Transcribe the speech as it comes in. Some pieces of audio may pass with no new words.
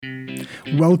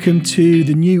Welcome to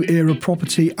the New Era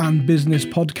Property and Business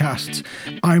Podcast.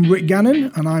 I'm Rick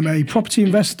Gannon and I'm a property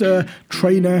investor,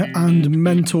 trainer and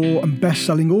mentor and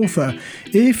best-selling author.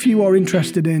 If you are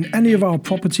interested in any of our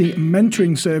property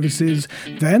mentoring services,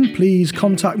 then please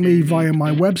contact me via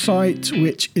my website,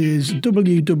 which is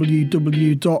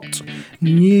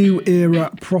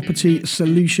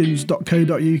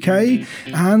www.newerapropertysolutions.co.uk.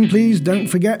 And please don't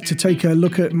forget to take a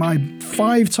look at my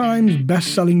 5 times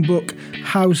best-selling book,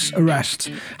 House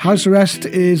Arrest. House Arrest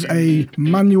is a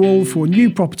manual for new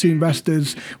property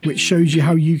investors which shows you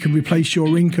how you can replace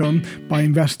your income by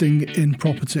investing in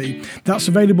property. That's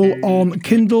available on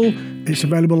Kindle, it's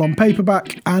available on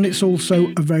paperback, and it's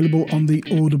also available on the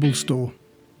Audible store.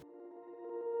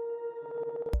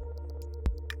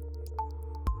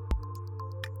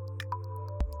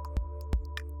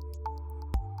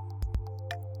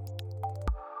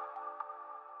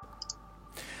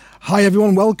 Hi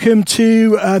everyone, welcome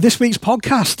to this week's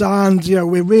podcast, and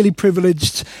we're really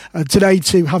privileged today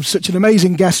to have such an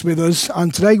amazing guest with us.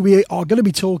 And today we are going to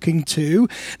be talking to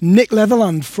Nick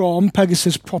Leatherland from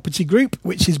Pegasus Property Group,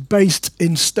 which is based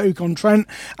in Stoke-on-Trent.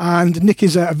 And Nick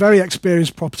is a very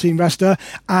experienced property investor.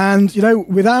 And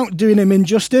without doing him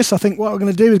injustice, I think what we're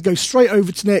going to do is go straight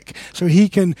over to Nick so he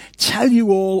can tell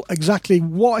you all exactly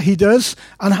what he does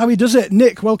and how he does it.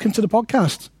 Nick, welcome to the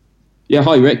podcast. Yeah,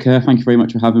 hi Rick. Thank you very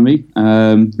much for having me.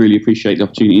 Really appreciate the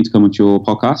opportunity to come onto your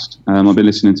podcast. I've been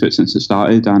listening to it since it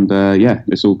started, and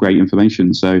it's all great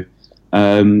information. So,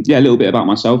 a little bit about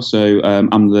myself. So,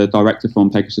 I'm the director from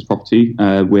Pegasus Property.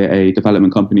 We're a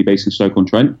development company based in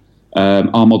Stoke-on-Trent.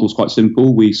 Our model's quite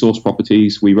simple. We source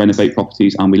properties, we renovate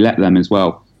properties, and we let them as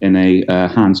well in a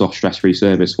hands-off, stress-free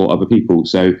service for other people.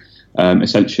 So,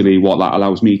 essentially, what that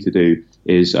allows me to do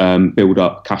is build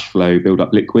up cash flow, build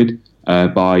up liquid.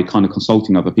 By kind of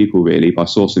consulting other people, really, by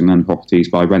sourcing them properties,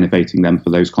 by renovating them for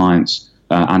those clients,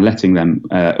 and letting them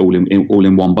all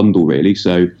in one bundle, really.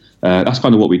 So that's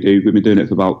kind of what we do. We've been doing it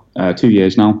for about 2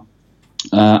 years now,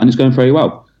 and it's going very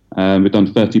well. We've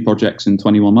done 30 projects in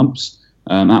 21 months.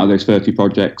 Out of those 30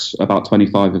 projects, about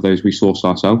 25 of those we sourced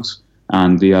ourselves,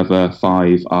 and the other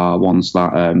 5 are ones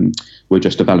that were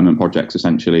just development projects,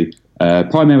 essentially.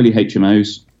 Primarily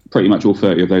HMOs. Pretty much all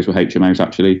 30 of those were HMOs,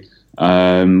 actually.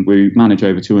 We manage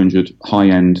over 200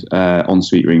 high-end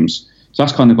ensuite rooms. So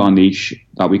that's kind of our niche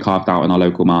that we carved out in our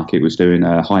local market, was doing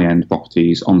high-end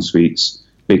properties, ensuites,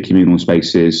 big communal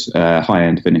spaces,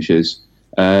 high-end finishes.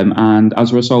 And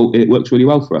as a result, it works really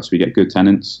well for us. We get good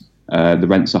tenants, the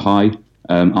rents are high,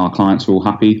 our clients are all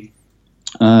happy,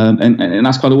 and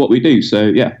that's kind of what we do. So,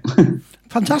 yeah.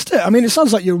 Fantastic. I mean, it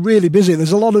sounds like you're really busy.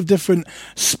 There's a lot of different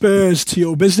spurs to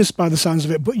your business by the sounds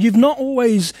of it, but you've not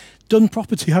always done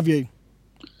property, have you?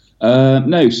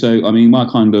 No. So, I mean, my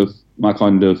kind of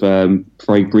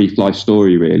very brief life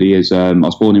story really is I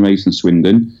was born and raised in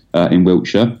Swindon, in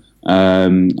Wiltshire.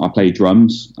 I played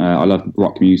drums. I love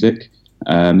rock music.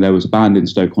 There was a band in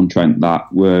Stoke-on-Trent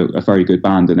that were a very good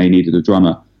band, and they needed a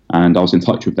drummer. And I was in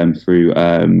touch with them through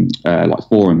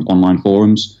online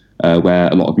forums. Where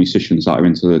a lot of musicians that are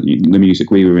into the music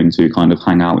we were into kind of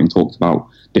hang out and talked about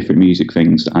different music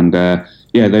things. And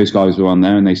those guys were on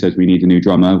there, and they said, we need a new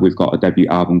drummer. We've got a debut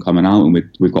album coming out, and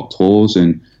we've got tours,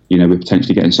 and we're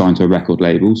potentially getting signed to a record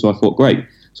label. So I thought, great.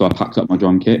 So I packed up my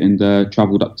drum kit and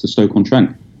travelled up to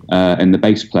Stoke-on-Trent. And the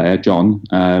bass player, John,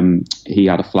 he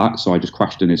had a flat, so I just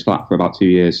crashed in his flat for about 2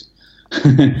 years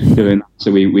doing that.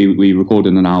 So we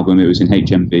recorded an album. It was in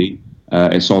HMV.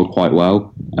 It sold quite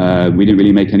well. We didn't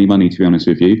really make any money, to be honest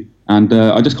with you. And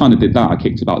I just kind of did that. I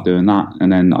kicked about doing that.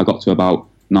 And then I got to about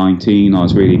 19. I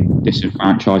was really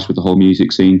disenfranchised with the whole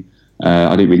music scene.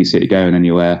 I didn't really see it going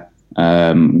anywhere.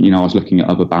 I was looking at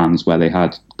other bands where they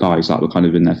had guys that were kind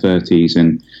of in their 30s,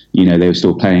 and, they were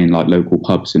still playing like local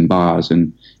pubs and bars.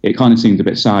 And it kind of seemed a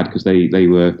bit sad because they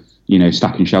were,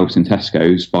 stacking shelves in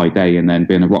Tesco's by day and then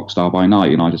being a rock star by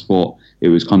night. And I just thought it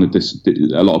was kind of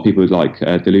a lot of people were like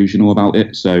delusional about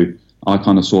it. So I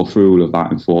kind of saw through all of that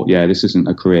and thought, yeah, this isn't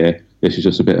a career. This is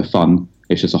just a bit of fun.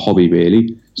 It's just a hobby,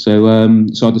 really. So I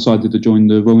decided to join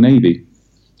the Royal Navy.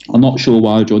 I'm not sure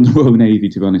why I joined the Royal Navy,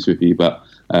 to be honest with you, but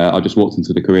I just walked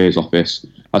into the careers office.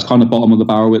 I was kind of bottom of the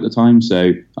barrel at the time,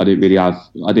 so I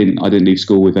didn't leave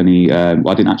school with any. I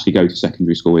didn't actually go to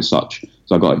secondary school as such,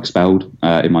 so I got expelled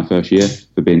in my first year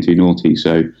for being too naughty.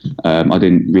 So I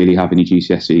didn't really have any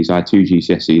GCSEs. I had 2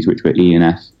 GCSEs, which were E and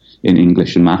F in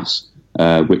English and maths,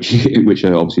 which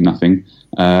are obviously nothing.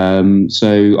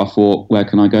 So I thought, where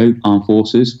can I go? Armed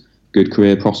Forces, good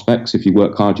career prospects. If you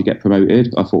work hard, you get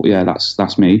promoted. I thought, yeah,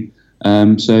 that's me.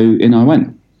 So in I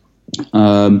went.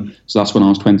 So that's when I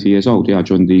was 20 years old. Yeah, I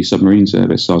joined the submarine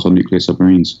service. So I was on nuclear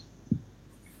submarines.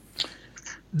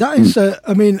 That is,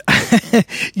 I mean,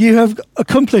 you have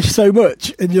accomplished so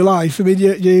much in your life. I mean,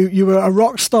 you were a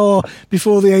rock star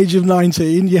before the age of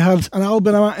 19. You had an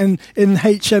album out in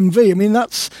HMV. I mean,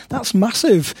 that's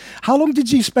massive. How long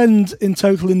did you spend in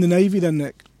total in the Navy then,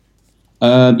 Nick?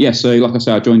 So like I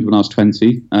said, I joined when I was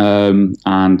 20,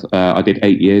 and I did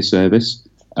 8 years service.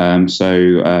 I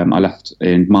left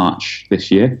in March this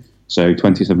year. So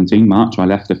 2017, March, I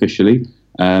left officially.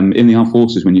 In the armed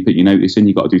forces, when you put your notice in,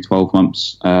 you've got to do 12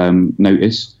 months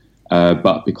notice.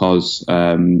 But because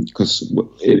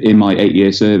in my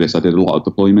 8-year service, I did a lot of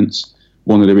deployments.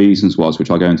 One of the reasons was, which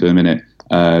I'll go into in a minute,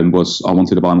 was I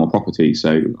wanted to buy more property.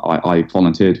 So I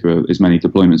volunteered for as many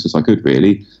deployments as I could,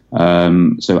 really.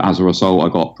 So as a result, I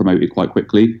got promoted quite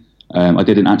quickly. I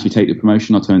didn't actually take the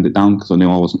promotion. I turned it down because I knew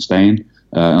I wasn't staying.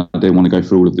 I didn't want to go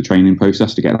through all of the training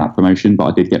process to get that promotion, but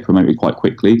I did get promoted quite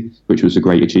quickly, which was a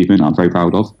great achievement I'm very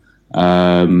proud of.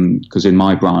 Because in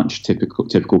my branch,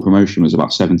 typical promotion was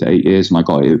about 7 to 8 years, and I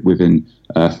got it within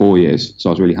 4 years. So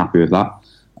I was really happy with that.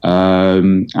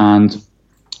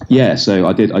 So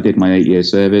I did my 8-year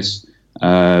service.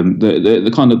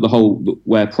 The kind of the whole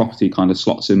where property kind of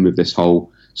slots in with this whole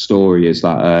story is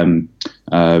that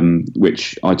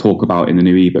which I talk about in the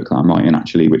new ebook that I'm writing,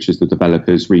 actually, which is the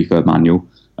developer's refurb manual,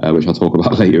 which I'll talk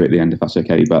about later at the end if that's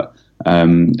okay. But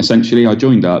essentially, I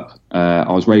joined up.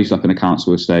 I was raised up in a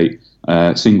council estate,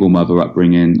 single mother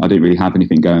upbringing. I didn't really have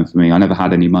anything going for me. I never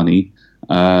had any money.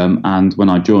 And when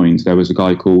I joined, there was a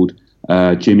guy called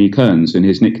Jimmy Kearns, and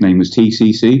his nickname was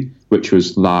TCC, which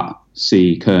was that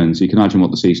C Kearns. You can imagine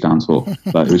what the C stands for,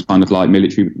 but it was kind of like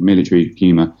military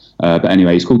humour. But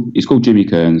anyway, he's called Jimmy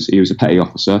Kearns. He was a petty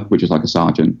officer, which is like a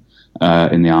sergeant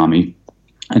in the army,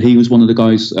 and he was one of the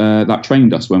guys that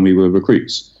trained us when we were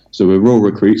recruits. So we're raw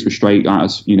recruits. We're straight out of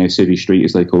civvy street,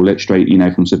 as they call it, straight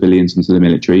from civilians into the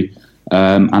military,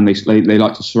 and they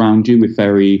like to surround you with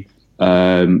very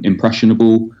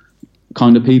impressionable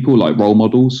kind of people, like role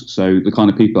models. So the kind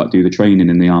of people that do the training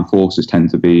in the armed forces tend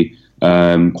to be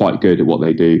quite good at what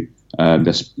they do.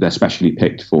 They're specially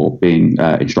picked for being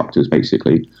instructors,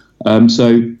 basically.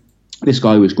 So this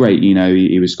guy was great.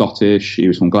 He was Scottish. He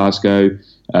was from Glasgow.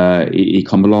 He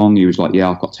come along. He was like, yeah,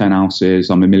 I've got 10 houses.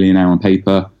 I'm a millionaire on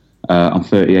paper. I'm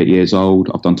 38 years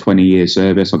old. I've done 20 years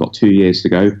service. I've got 2 years to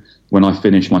go. When I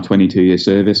finish my 22-year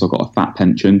service, I've got a fat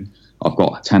pension. I've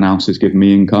got 10 houses giving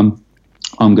me income.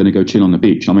 I'm going to go chill on the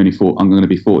beach. I'm going to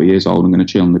be 40 years old. I'm going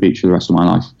to chill on the beach for the rest of my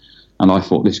life. And I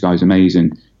thought, this guy's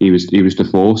amazing. He was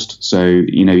divorced, so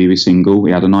he was single.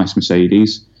 He had a nice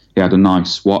Mercedes. He had a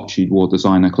nice watch. He wore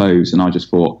designer clothes, and I just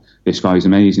thought, this guy's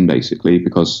amazing, basically,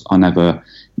 because I never,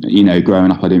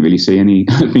 growing up, I didn't really see any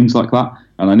things like that.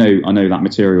 And I know that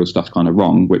material stuff's kind of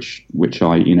wrong, which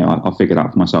I figured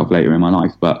out for myself later in my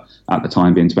life. But at the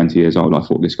time, being 20 years old, I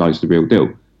thought this guy's the real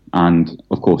deal. And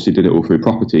of course, he did it all through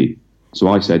property. So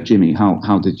I said, Jimmy,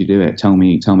 how did you do it? Tell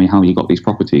me how you got these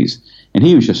properties. And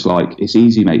he was just like, it's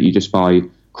easy, mate. You just buy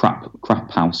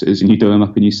crap houses and you do them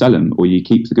up and you sell them, or you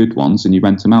keep the good ones and you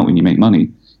rent them out and you make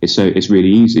money. It's really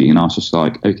easy. And I was just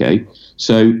like, okay.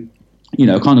 So,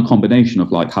 kind of combination of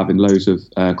like having loads of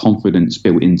confidence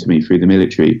built into me through the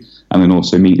military, and then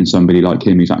also meeting somebody like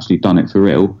him who's actually done it for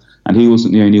real. And he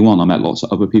wasn't the only one. I met lots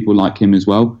of other people like him as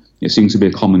well. It seems to be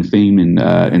a common theme in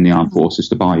the armed forces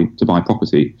to buy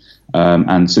property.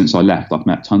 And since I left, I've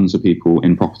met tons of people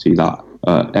in property that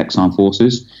ex-armed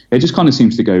forces. It just kind of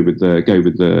seems to go with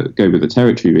the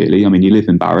territory, really. I mean, you live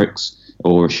in barracks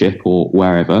or a ship or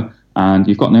wherever, and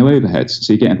you've got no overheads,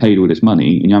 so you're getting paid all this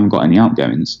money and you haven't got any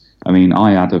outgoings. I mean,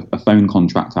 I had a phone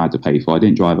contract I had to pay for. I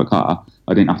didn't drive a car.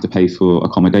 I didn't have to pay for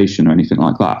accommodation or anything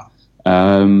like that.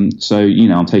 So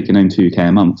I'm taking home 2K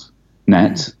a month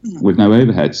net with no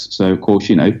overheads. So of course,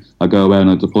 I go away on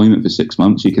a deployment for 6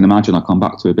 months. You can imagine I come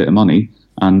back to a bit of money,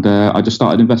 and I just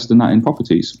started investing that in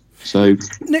properties. So,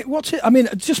 Nick, I mean,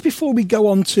 just before we go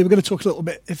on to, we're going to talk a little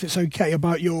bit, if it's okay,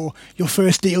 about your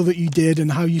first deal that you did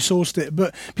and how you sourced it.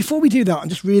 But before we do that, I'm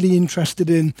just really interested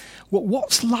in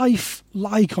what's life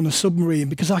like on a submarine,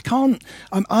 because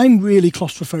I'm really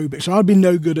claustrophobic, so I'd be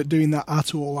no good at doing that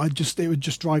at all. It would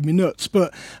just drive me nuts.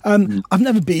 But I've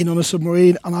never been on a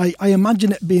submarine, and I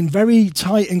imagine it being very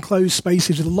tight enclosed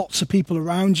spaces with lots of people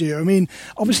around you. I mean,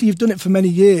 obviously you've done it for many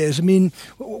years. I mean,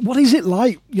 what is it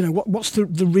like? What's the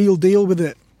real deal with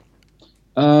it?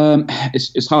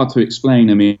 It's hard to explain.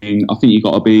 I mean, I think you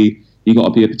got to be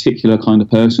a particular kind of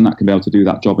person that can be able to do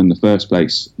that job in the first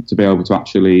place, to be able to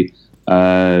actually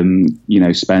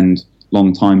spend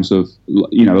long times of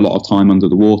a lot of time under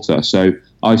the water. So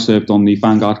I served on the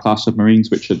Vanguard class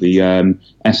submarines, which are the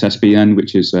SSBN,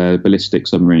 which is ballistic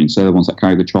submarines. So the ones that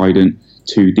carry the Trident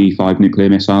 2 D5 nuclear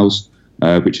missiles.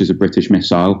 which is a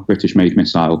British-made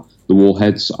missile. The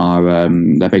warheads are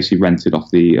they're basically rented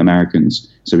off the Americans,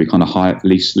 so we kind of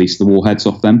lease the warheads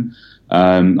off them.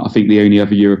 I think the only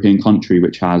other European country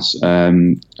which has their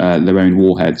own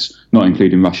warheads, not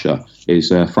including Russia,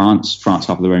 is France. France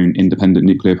have their own independent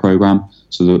nuclear program,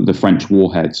 so the French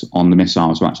warheads on the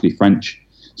missiles are actually French.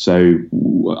 So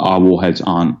our warheads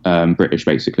aren't British,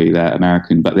 basically, they're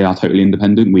American, but they are totally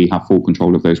independent. We have full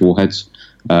control of those warheads.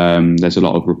 There's a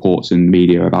lot of reports in the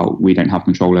media about we don't have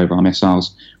control over our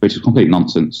missiles, which is complete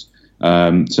nonsense.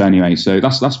 So anyway, so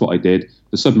that's what I did.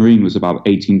 The submarine was about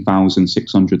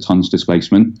 18,600 tons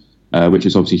displacement, which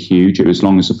is obviously huge. It was as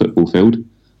long as a football field.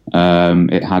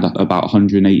 It had about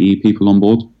 180 people on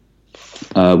board.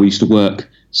 We used to work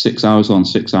 6 hours on,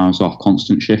 6 hours off,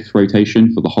 constant shift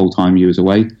rotation for the whole time you was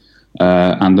away.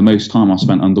 And the most time I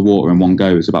spent underwater in one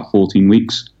go is about 14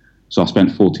 weeks. So I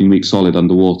spent 14 weeks solid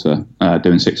underwater,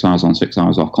 doing 6 hours on, 6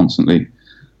 hours off constantly.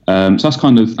 So that's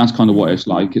kind of what it's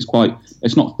like.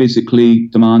 It's not physically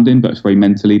demanding, but it's very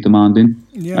mentally demanding.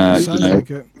 Yeah, sounds like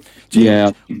it. Do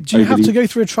you have to go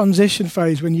through a transition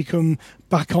phase when you come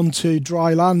back onto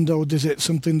dry land, or is it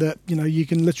something that you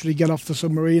can literally get off the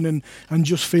submarine and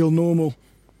just feel normal?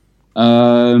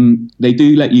 They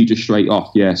do let you just straight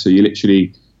off, yeah. So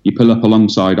you pull up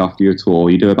alongside after your tour.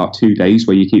 You do about 2 days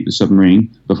where you keep the submarine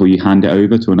before you hand it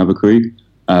over to another crew.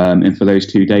 And for those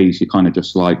 2 days, you're kind of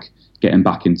just like getting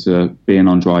back into being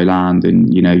on dry land,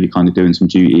 and you're kind of doing some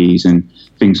duties and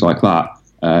things like that.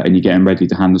 And you're getting ready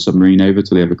to hand the submarine over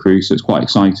to the other crew. So it's quite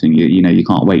exciting. You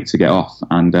can't wait to get off.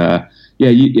 And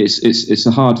it's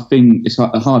a hard thing. It's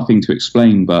a hard thing to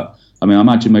explain, but I mean, I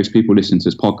imagine most people listening to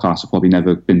this podcast have probably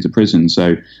never been to prison.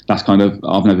 So that's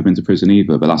I've never been to prison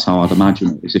either, but that's how I'd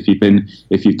imagine it is.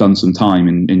 If you've done some time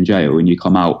in jail and you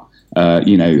come out,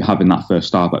 having that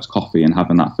first Starbucks coffee and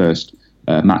having that first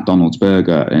McDonald's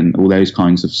burger and all those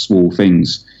kinds of small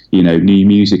things, new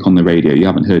music on the radio. You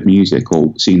haven't heard music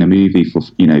or seen a movie for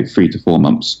 3 to 4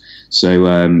 months. So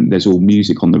there's all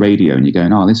music on the radio, and you're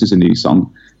going, "Oh, this is a new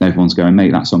song." And everyone's going,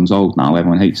 "Mate, that song's old now.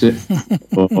 Everyone hates it."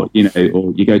 or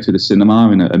you go to the cinema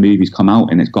and a movie's come out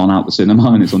and it's gone out the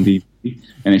cinema and it's on DVD,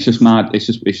 and it's just mad. It's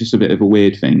just a bit of a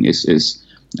weird thing.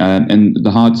 And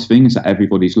the hardest thing is that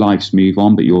everybody's lives move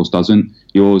on, but yours doesn't.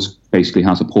 Yours basically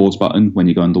has a pause button when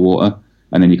you go underwater,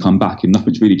 and then you come back and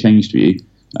nothing's really changed for you.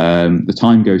 The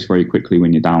time goes very quickly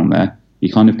when you're down there.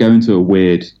 You kind of go into a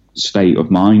weird state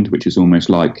of mind, which is almost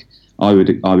like, I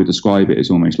would describe it as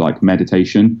almost like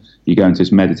meditation. You go into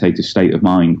this meditative state of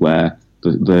mind where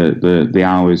the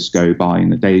hours go by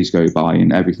and the days go by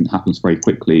and everything happens very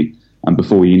quickly. And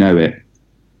before you know it,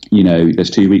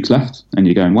 there's 2 weeks left and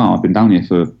you're going, "Wow, I've been down here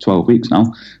for 12 weeks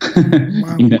now."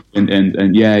 Wow.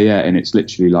 And it's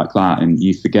literally like that. And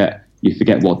you forget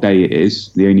what day it is.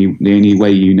 The only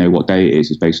way you know what day it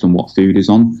is based on what food is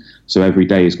on. So every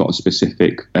day has got a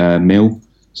specific meal.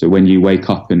 So when you wake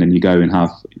up and then you go and have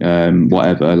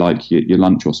whatever, like your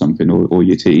lunch or something, or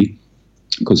your tea,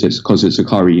 because it's a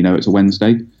curry, it's a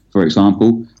Wednesday, for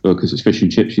example, or because it's fish and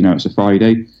chips, it's a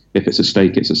Friday. If it's a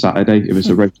steak, it's a Saturday. If it's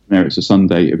a roast dinner, it's a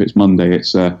Sunday. If it's Monday,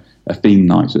 it's a theme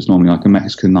night. So it's normally like a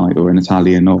Mexican night or an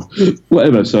Italian or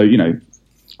whatever. So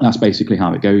that's basically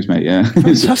how it goes, mate. Yeah.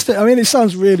 Fantastic. I mean, it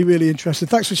sounds really, really interesting.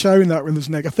 Thanks for sharing that with us,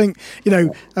 Nick. I think,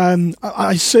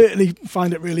 I certainly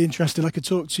find it really interesting. I could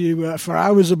talk to you for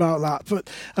hours about that.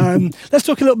 But let's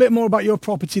talk a little bit more about your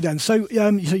property then. So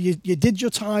you did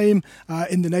your time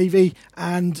in the Navy,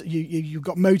 and you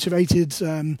got motivated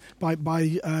by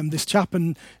this chap,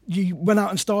 and you went out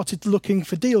and started looking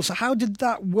for deals. So how did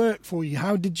that work for you?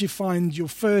 How did you find your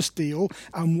first deal,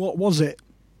 and what was it?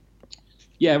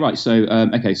 Yeah, right. So,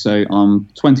 so I'm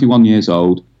 21 years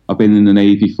old. I've been in the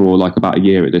Navy for like about a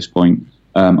year at this point.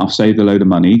 I've saved a load of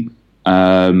money.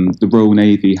 The Royal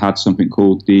Navy had something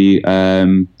called the,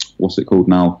 what's it called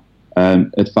now?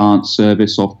 Advanced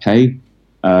Service of Pay,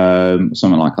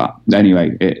 something like that.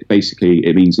 Anyway, it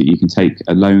means that you can take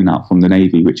a loan out from the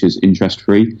Navy, which is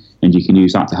interest-free, and you can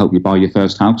use that to help you buy your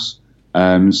first house.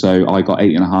 So I got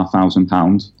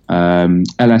 £8,500.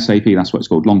 LSAP, that's what it's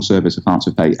called, Long Service Advance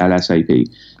of Pay, LSAP.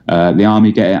 The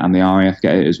Army get it and the RAF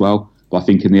get it as well. But I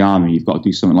think in the Army, you've got to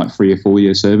do something like 3 or 4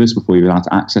 years service before you're allowed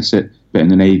to access it. But in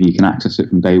the Navy, you can access it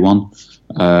from day one.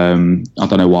 I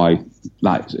don't know why it's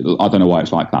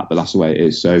like that, but that's the way it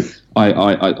is. So I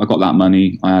got that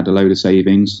money. I had a load of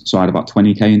savings. So I had about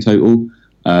 20k in total.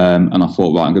 And I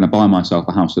thought, right, I'm going to buy myself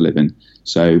a house to live in.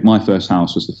 So my first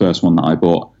house was the first one that I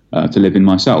bought to live in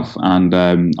myself. And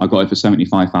I got it for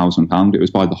 £75,000. It was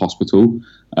by the hospital.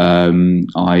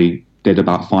 I did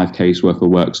about 5k's worth of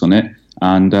works on it.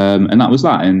 And that was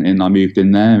that. And I moved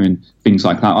in there and things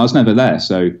like that. I was never there.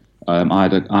 So I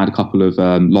had a couple of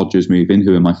lodgers move in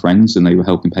who are my friends, and they were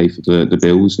helping pay for the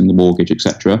bills and the mortgage,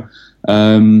 etc.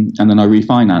 And then I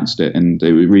refinanced it, and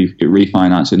it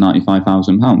refinanced at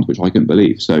 £95,000, which I couldn't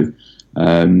believe. So,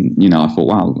 I thought,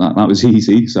 wow, that was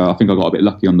easy. So I think I got a bit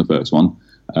lucky on the first one.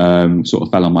 Sort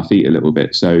of fell on my feet a little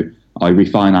bit. So I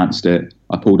refinanced it.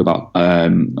 I pulled about, I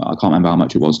can't remember how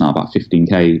much it was now, about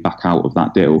 15k back out of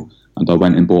that deal. And I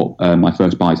went and bought my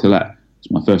first buy-to-let. So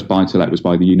my first buy-to-let was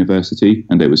by the university,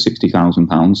 and it was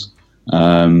 £60,000.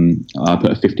 I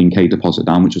put a 15k deposit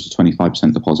down, which was a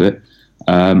 25% deposit.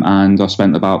 And I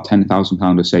spent about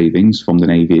 £10,000 of savings from the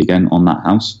Navy again on that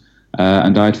house.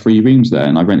 And I had 3 rooms there,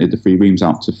 and I rented the 3 rooms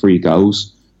out to 3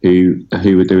 girls who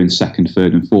were doing 2nd,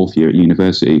 3rd and 4th year at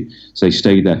university. So they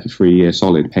stayed there for 3 years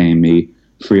solid, paying me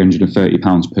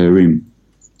 £330 per room.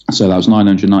 So that was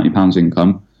 £990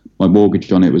 income. My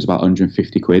mortgage on it was about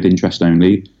 150 quid, interest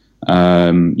only.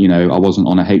 I wasn't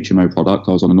on a HMO product.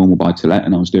 I was on a normal buy-to-let,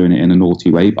 and I was doing it in a naughty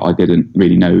way, but I didn't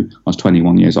really know. I was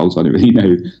 21 years old, so I didn't really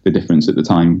know the difference at the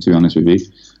time, to be honest with you.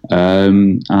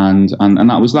 And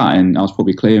that was that. And I was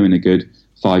probably clearing a good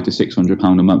 £500 to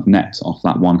 £600 a month net off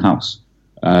that one house.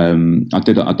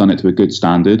 I'd done it to a good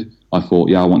standard. I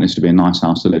thought, I want this to be a nice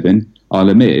house to live in. I'll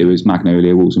admit it was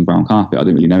magnolia walls and brown carpet. I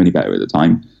didn't really know any better at the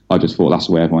time. I just thought that's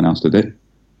the way everyone else did it.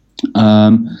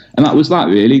 And that was that,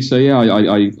 really. So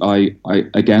I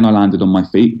landed on my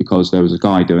feet because there was a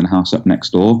guy doing a house up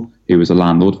next door who was a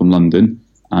landlord from London,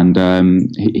 and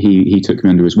he took me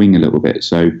under his wing a little bit.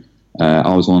 So I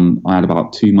had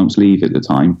about 2 months leave at the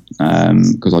time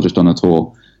because I'd just done a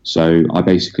tour. So I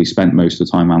basically spent most of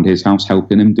the time around his house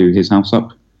helping him do his house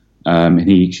up, and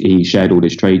he shared all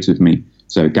his trades with me.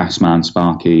 So gasman,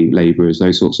 sparky, labourers,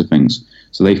 those sorts of things.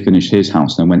 So they finished his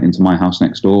house, then went into my house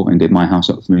next door and did my house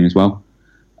up for me as well.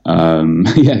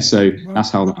 So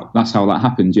that's how that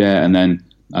happened. Yeah, and then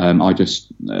I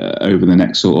just over the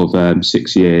next sort of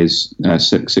 6 years,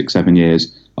 7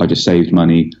 years, I just saved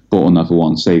money, bought another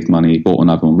one, saved money, bought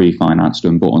another one, refinanced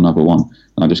them, bought another one,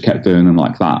 and I just kept doing them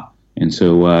like that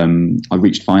until I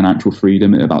reached financial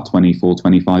freedom at about 24,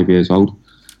 25 years old.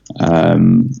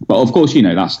 But of course,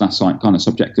 that's like kind of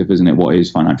subjective, isn't it? What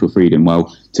is financial freedom?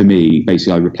 Well, to me,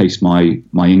 basically, I replaced my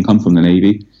income from the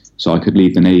Navy, so I could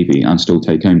leave the Navy and still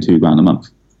take home £2,000 a month.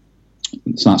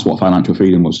 So that's what financial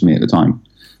freedom was to me at the time.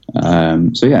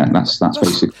 That's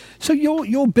basically. So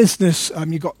your business,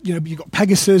 you got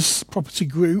Pegasus Property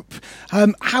Group.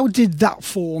 How did that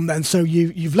form then? So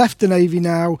you've left the Navy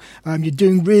now. You're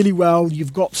doing really well.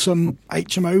 You've got some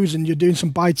HMOs and you're doing some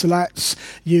buy-to-lets.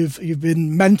 You've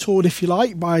been mentored, if you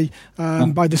like, by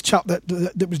this chap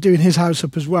that was doing his house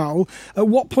up as well. At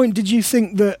what point did you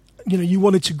think that you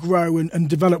wanted to grow and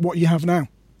develop what you have now?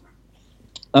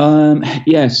 So I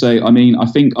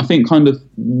think kind of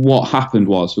what happened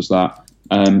was that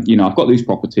I've got these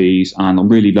properties and I'm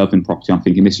really loving property. I'm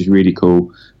thinking this is really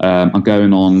cool. I'm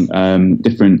going on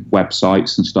different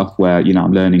websites and stuff where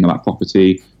I'm learning about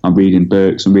property. I'm reading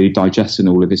books. I'm really digesting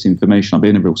all of this information. I'm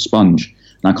being a real sponge,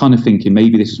 and I'm kind of thinking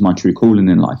maybe this is my true calling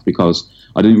in life, because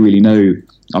I didn't really know.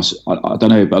 I don't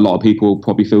know, but a lot of people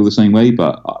probably feel the same way.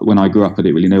 But when I grew up, I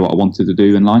didn't really know what I wanted to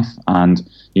do in life, and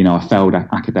I failed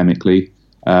academically.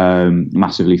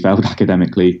 Massively failed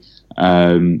academically,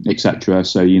 etc.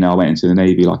 So I went into the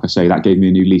Navy. Like I say, that gave me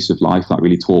a new lease of life. That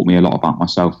really taught me a lot about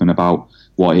myself and about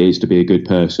what it is to be a good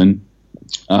person.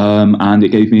 And it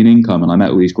gave me an income, and I met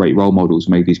all these great role models,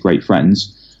 made these great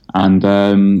friends, and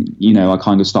I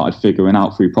kind of started figuring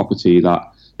out through property that.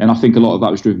 And I think a lot of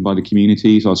that was driven by the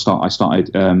communities. I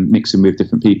started mixing with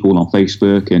different people on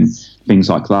Facebook and things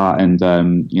like that. And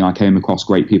I came across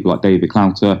great people like David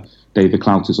Clouter. David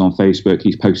Clouter's on Facebook.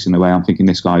 He's posting away. I'm thinking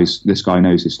this guy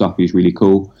knows his stuff. He's really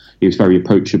cool. He was very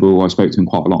approachable. I spoke to him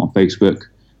quite a lot on Facebook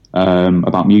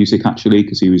about music, actually,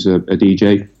 because he was a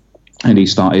DJ, and he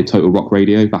started Total Rock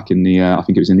Radio back in the I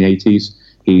think it was in the 80s.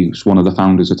 He was one of the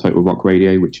founders of Total Rock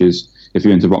Radio, which is, if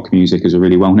you're into rock music, is a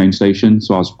really well-known station.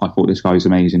 So I thought this guy is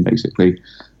amazing, basically.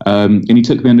 And he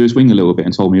took me under his wing a little bit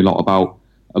and told me a lot about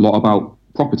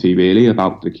property, really,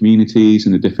 about the communities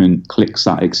and the different cliques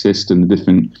that exist and the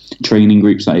different training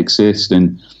groups that exist.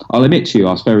 And I'll admit to you,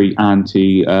 I was very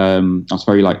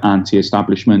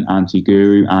anti-establishment,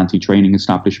 anti-guru, anti-training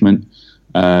establishment.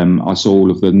 I saw all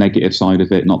of the negative side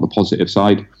of it, not the positive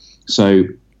side. So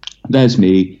there's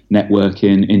me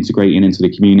networking, integrating into the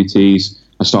communities.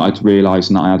 I started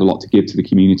realising that I had a lot to give to the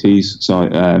communities. So,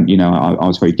 I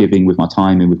was very giving with my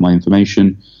time and with my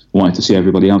information. I wanted to see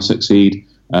everybody else succeed.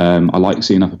 I like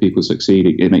seeing other people succeed.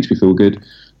 It makes me feel good.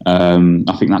 I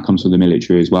think that comes from the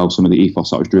military as well. Some of the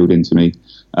ethos that was drilled into me.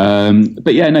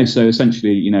 But yeah, no. So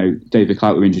essentially, David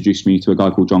Clouter introduced me to a guy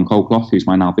called John Colclough, who's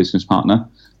my now business partner.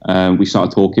 We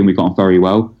started talking. We got on very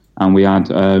well, and we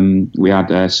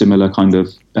had similar kind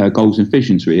of goals and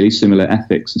visions, really, similar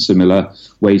ethics and similar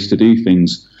ways to do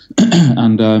things.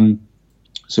 And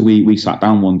so we sat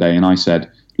down one day, and I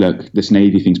said, "Look, this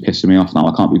Navy thing's pissing me off now.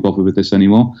 I can't be bothered with this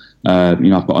anymore.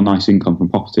 I've got a nice income from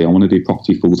property. I want to do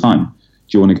property full time.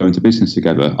 Do you want to go into business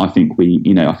together?" I think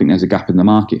I think there's a gap in the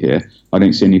market here. I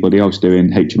don't see anybody else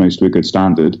doing HMOs to a good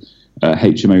standard.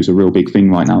 HMOs are a real big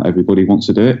thing right now. Everybody wants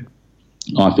to do it.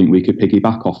 I think we could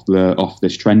piggyback off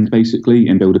this trend basically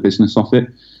and build a business off it.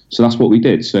 So that's what we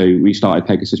did. So we started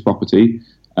Pegasus Property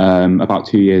about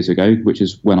 2 years ago, which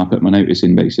is when I put my notice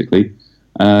in basically.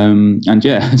 And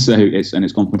yeah, so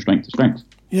it's gone from strength to strength.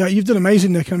 Yeah, you've done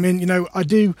amazing, Nick. I mean, I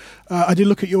do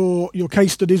look at your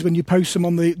case studies when you post them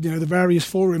on the the various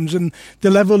forums, and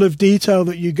the level of detail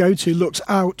that you go to looks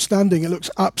outstanding. It looks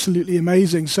absolutely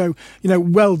amazing. So,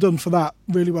 well done for that.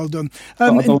 Really well done. I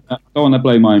don't want to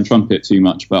blow my own trumpet too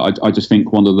much, but I just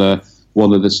think one of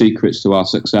the secrets to our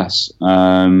success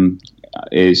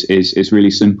is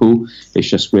really simple. It's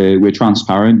just we're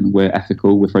transparent, we're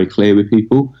ethical, we're very clear with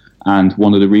people. And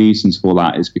one of the reasons for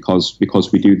that is because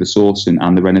we do the sourcing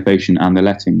and the renovation and the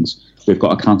lettings, we've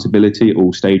got accountability at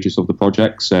all stages of the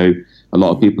project. So a lot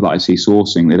of people that I see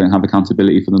sourcing, they don't have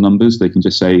accountability for the numbers. They can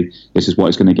just say, this is what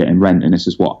it's going to get in rent and this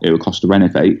is what it would cost to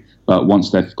renovate. But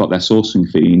once they've got their sourcing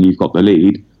fee and you've got the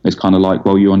lead, it's kind of like,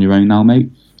 well, you're on your own now,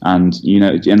 mate. And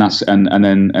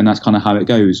and that's kind of how it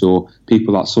goes. Or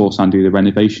people that source and do the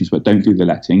renovations but don't do the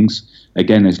lettings.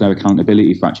 Again, there's no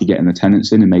accountability for actually getting the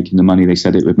tenants in and making the money they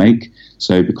said it would make.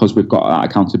 So because we've got that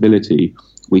accountability,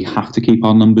 we have to keep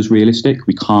our numbers realistic.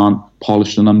 We can't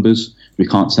polish the numbers. We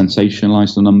can't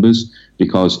sensationalise the numbers,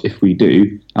 because if we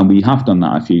do, and we have done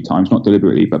that a few times, not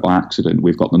deliberately but by accident,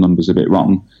 we've got the numbers a bit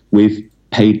wrong. We've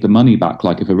paid the money back.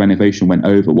 Like if a renovation went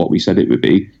over what we said it would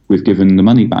be, we've given the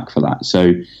money back for that.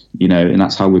 So, and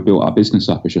that's how we built our business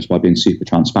up, is just by being super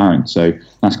transparent. So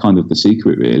that's kind of the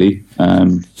secret, really.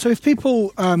 So if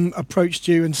people approached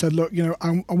you and said, look,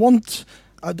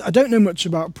 I don't know much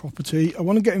about property, I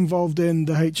want to get involved in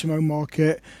the HMO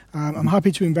market, I'm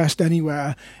happy to invest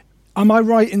anywhere. Am I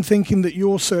right in thinking that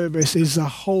your service is a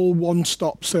whole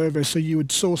one-stop service? So you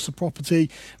would source the property,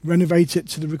 renovate it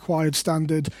to the required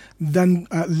standard, then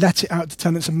let it out to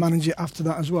tenants and manage it after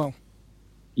that as well?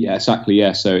 Yeah, exactly.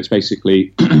 Yeah, so it's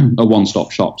basically a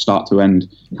one-stop shop, start to end,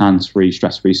 hands-free,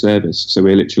 stress-free service. So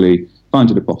we literally find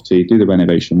you the property, do the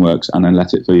renovation works, and then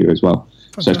let it for you as well.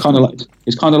 Fantastic. So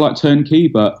it's kind of like turnkey,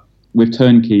 but with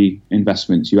turnkey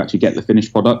investments, you actually get the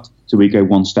finished product. So we go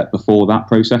one step before that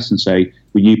process and say,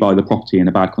 will you buy the property in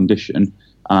a bad condition,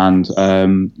 and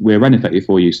we'll renovate it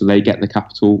for you. So they get the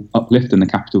capital uplift and the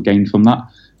capital gain from that.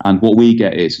 And what we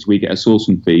get is we get a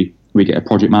sourcing fee, we get a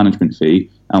project management fee,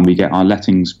 and we get our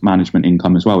lettings management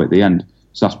income as well at the end.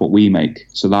 So that's what we make.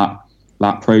 So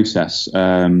that process,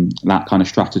 that kind of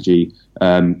strategy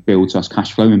builds us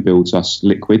cash flow and builds us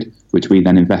liquid, which we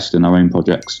then invest in our own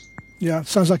projects. Yeah,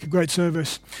 sounds like a great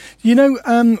service.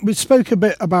 We spoke a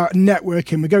bit about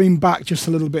networking. We're going back just a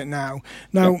little bit now.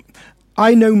 Now, yeah.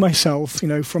 I know myself,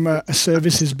 from a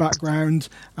services background,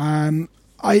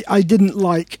 I didn't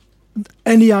like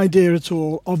any idea at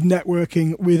all of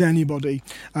networking with anybody.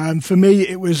 For me,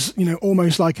 it was,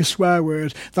 almost like a swear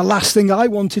word. The last thing I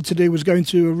wanted to do was go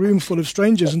into a room full of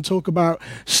strangers and talk about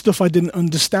stuff I didn't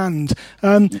understand.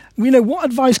 What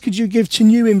advice could you give to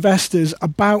new investors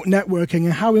about networking,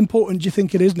 and how important do you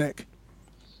think it is, Nick?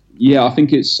 Yeah, I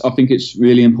think it's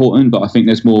really important, but I think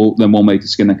there's more than one way to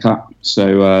skin a cat.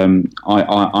 So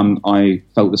I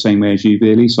felt the same way as you,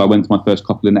 really. So I went to my first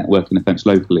couple of networking events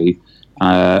locally,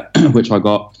 which I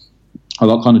got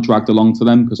kind of dragged along to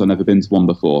them because I'd never been to one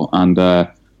before. And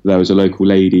there was a local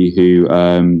lady who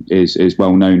is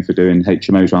well known for doing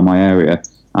HMOs around my area,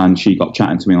 and she got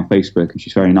chatting to me on Facebook, and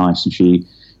she's very nice. And she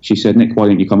said, Nick, why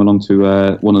don't you come along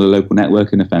to one of the local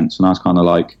networking events? And I was kind of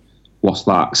like, what's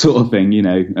that sort of thing,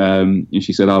 and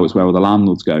she said, it's where all the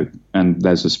landlords go, and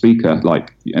there's a speaker,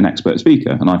 like an expert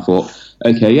speaker. And I thought,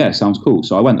 okay, yeah, sounds cool.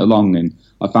 So I went along, and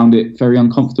I found it very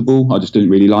uncomfortable. I just didn't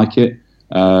really like it.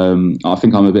 I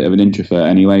think I'm a bit of an introvert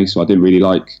anyway, so I didn't really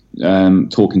like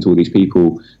talking to all these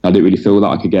people. I didn't really feel that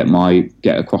I could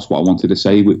get across what I wanted to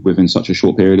say within such a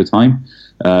short period of time.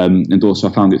 And also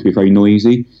I found it to be very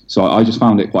noisy, so I just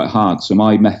found it quite hard. So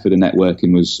my method of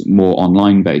networking was more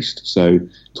online based, so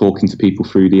talking to people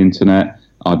through the internet.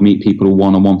 I'd meet people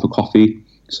one-on-one for coffee.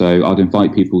 So I'd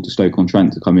invite people to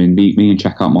Stoke-on-Trent to come in, meet me, and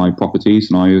check out my properties.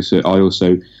 And I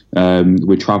also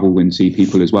would travel and see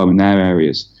people as well in their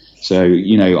areas. So,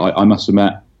 I must have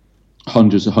met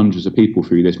hundreds of people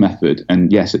through this method.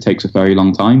 And yes, it takes a very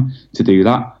long time to do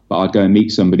that, but I'd go and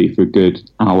meet somebody for a good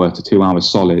hour to 2 hours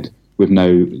solid with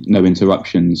no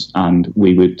interruptions, and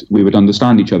we would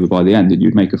understand each other by the end, and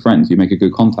you'd make a friend, you'd make a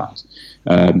good contact,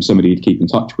 somebody you'd keep in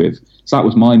touch with. So that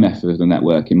was my method of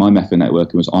networking. My method of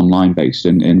networking was online based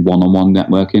in one-on-one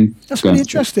networking. That's really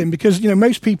interesting, because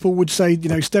most people would say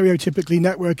stereotypically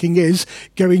networking is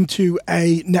going to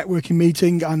a networking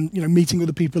meeting and meeting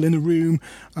other people in a room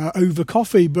over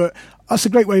coffee, but that's a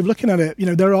great way of looking at it.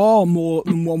 There are more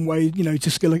than one way,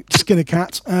 to skin a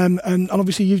cat, and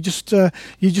obviously you just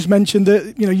mentioned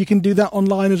that you can do that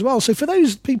online as well. So for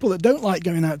those people that don't like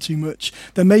going out too much,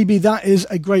 then maybe that is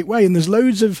a great way. And there's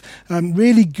loads of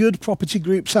really good property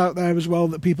groups out there as well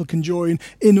that people can join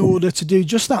in order to do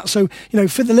just that. So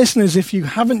for the listeners, if you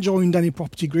haven't joined any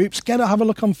property groups, have a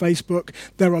look on Facebook.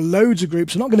 There are loads of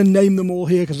groups. I'm not going to name them all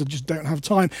here because I just don't have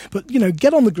time. But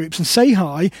get on the groups and say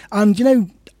hi,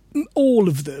 and all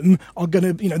of them are going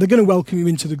to, they're going to welcome you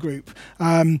into the group.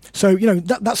 So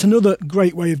that's another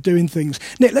great way of doing things.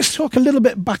 Nick, let's talk a little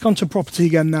bit back onto property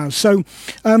again now. So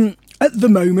at the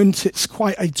moment, it's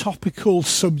quite a topical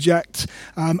subject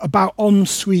about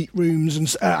ensuite rooms,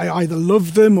 and I either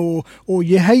love them or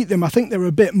you hate them. I think they're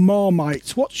a bit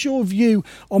Marmite. What's your view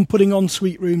on putting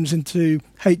ensuite rooms into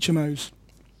HMOs?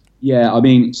 Yeah, I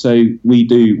mean, so we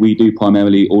do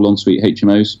primarily all ensuite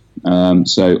HMOs.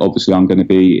 So obviously, I'm going to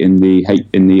be in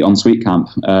the ensuite camp.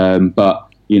 But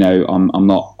I'm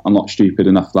not stupid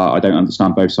enough that I don't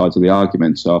understand both sides of the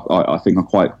argument. So I think I'm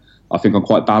quite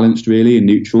balanced, really, and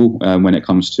neutral when it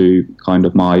comes to kind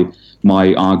of my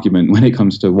argument when it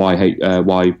comes to why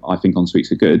I think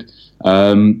ensuites are good.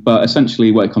 But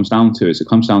essentially, what it comes down to is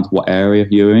what area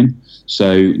you're in.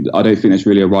 So I don't think there's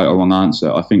really a right or wrong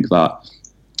answer. I think that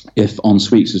if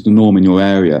ensuites is the norm in your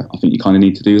area, I think you kind of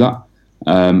need to do that.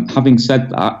 Having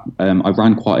said that, I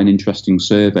ran quite an interesting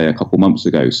survey a couple months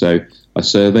ago. So I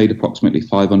surveyed approximately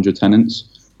 500 tenants,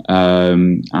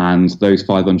 and those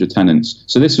 500 tenants.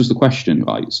 So this was the question,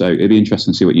 right? So it'd be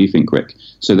interesting to see what you think, Rick.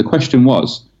 So the question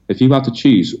was, if you had to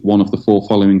choose one of the four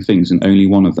following things and only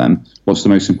one of them, what's the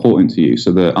most important to you?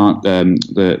 So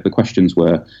the questions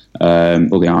were,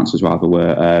 or the answers rather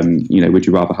were, would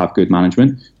you rather have good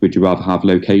management? Would you rather have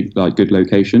good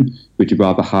location? Would you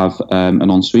rather have an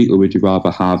ensuite, or would you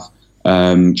rather have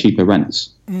cheaper rents?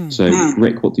 So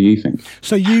Rick, what do you think?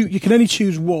 So you can only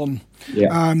choose one.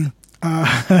 Yeah.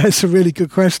 It's a really good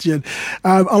question.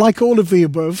 I like all of the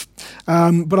above,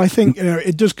 but I think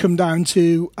it does come down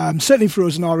to, certainly for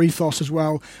us and our ethos as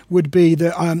well, would be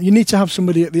that you need to have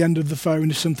somebody at the end of the phone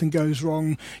if something goes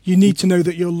wrong. You need to know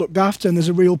that you're looked after and there's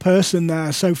a real person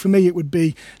there. So for me, it would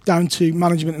be down to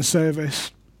management and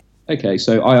service. Okay,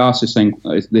 so I asked this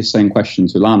same question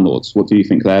to landlords. What do you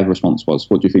think their response was?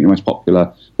 What do you think the most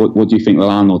popular? What do you think the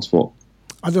landlords thought?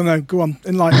 I don't know. Go on,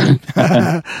 enlighten me.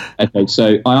 Okay,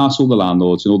 so I asked all the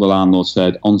landlords, and all the landlords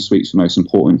said ensuite's the most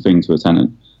important thing to a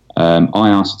tenant. I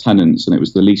asked tenants, and it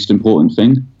was the least important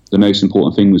thing. The most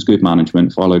important thing was good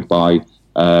management, followed by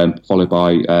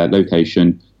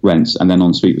location, rents, and then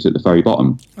ensuite was at the very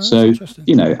bottom. Oh, so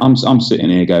I'm sitting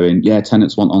here going, yeah,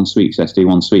 tenants want ensuites, let's do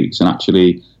ensuites, and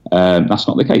actually that's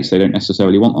not the case. They don't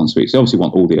necessarily want ensuites. They obviously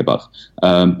want all the above,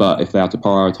 but if they have to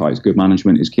prioritise, good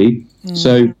management is key.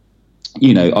 So.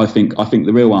 I think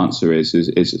the real answer is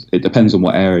it depends on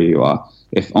what area you are.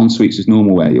 If ensuites is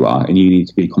normal where you are, and you need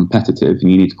to be competitive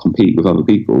and you need to compete with other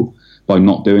people by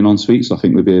not doing ensuites, I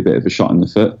think would be a bit of a shot in the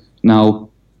foot. Now,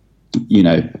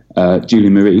 Julie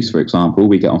Maurice, for example,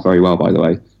 we get on very well, by the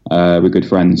way. We're good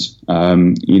friends.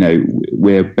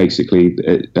 We're basically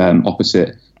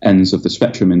opposite ends of the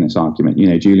spectrum in this argument.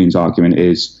 Julian's argument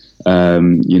is,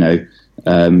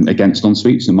 against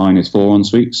ensuites, and mine is for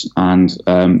ensuites. And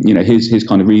his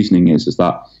kind of reasoning is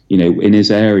that in his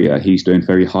area he's doing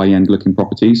very high end looking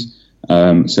properties,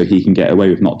 so he can get away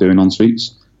with not doing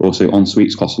ensuites. Also,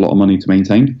 ensuites cost a lot of money to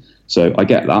maintain, so I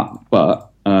get that.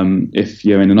 But if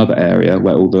you're in another area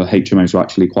where all the HMOs are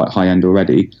actually quite high end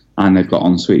already and they've got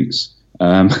ensuites,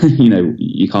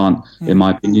 you can't, in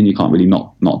my opinion, you can't really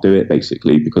not do it,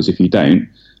 basically, because if you don't,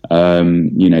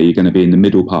 you're going to be in the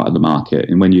middle part of the market.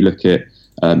 And when you look at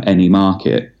any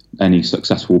market, any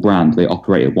successful brand, they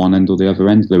operate at one end or the other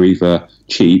end. They're either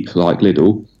cheap, like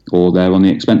Lidl, or they're on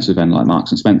the expensive end, like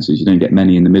Marks and Spencer's. You don't get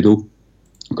many in the middle,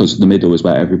 because the middle is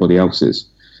where everybody else is.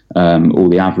 All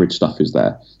the average stuff is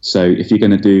there. So if you're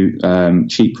going to do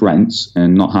cheap rents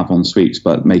and not have ensuites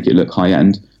but make it look high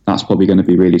end, that's probably going to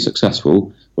be really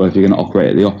successful. Or if you're going to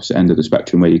operate at the opposite end of the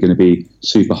spectrum, where you're going to be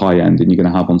super high end and you're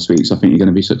going to have ensuites, I think you're going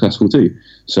to be successful too.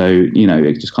 So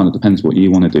it just kind of depends what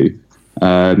you want to do.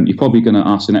 You're probably going to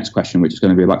ask the next question, which is going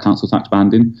to be about council tax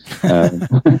banding.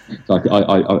 Like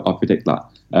I predict that.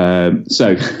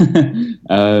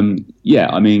 Yeah,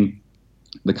 I mean,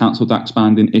 the council tax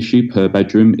banding issue per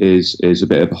bedroom is a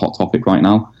bit of a hot topic right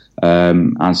now,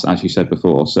 as you said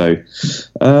before. So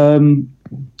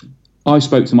I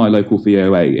spoke to my local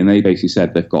VOA, and they basically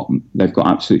said they've got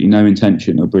absolutely no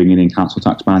intention of bringing in council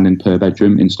tax banding per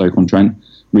bedroom in Stoke-on-Trent.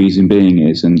 Reason being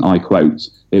is, and I quote,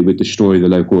 it would destroy the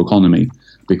local economy,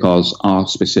 because our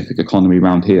specific economy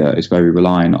around here is very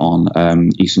reliant on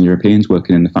Eastern Europeans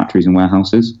working in the factories and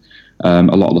warehouses. A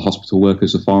lot of the hospital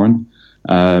workers are foreign.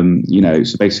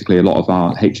 So basically a lot of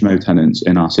our HMO tenants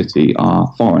in our city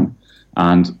are foreign.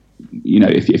 And,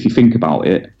 if you think about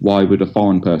it, why would a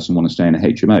foreign person want to stay in a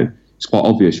HMO? It's quite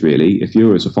obvious, really. If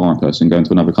you're as a foreign person going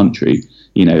to another country,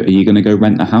 are you going to go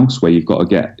rent a house where you've got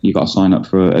to sign up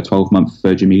for a 12-month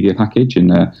Virgin Media package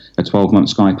and a 12-month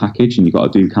Sky package, and you've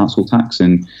got to do council tax?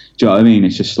 And do you know what I mean?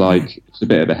 It's just like, it's a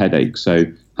bit of a headache. So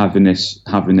having this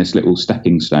little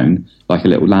stepping stone, like a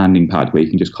little landing pad where you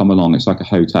can just come along, it's like a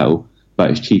hotel,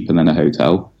 but it's cheaper than a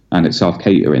hotel, and it's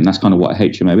self-catering. That's kind of what a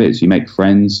HMO is. You make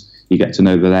friends, you get to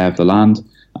know the lay of the land.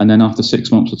 And then after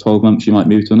 6 months or 12 months, you might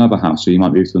move to another house, or you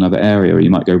might move to another area, or you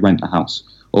might go rent a house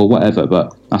or whatever.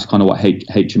 But that's kind of what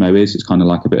HMO is. It's kind of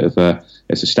like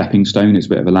it's a stepping stone. It's a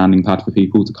bit of a landing pad for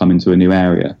people to come into a new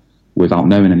area without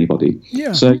knowing anybody.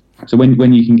 Yeah. So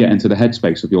when you can get into the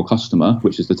headspace of your customer,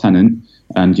 which is the tenant,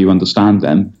 and you understand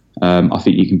them, I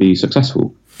think you can be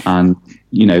successful. And,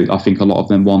 I think a lot of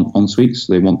them want en suites.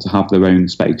 They want to have their own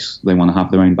space. They want to have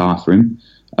their own bathroom.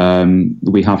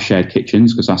 We have shared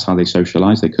kitchens because that's how they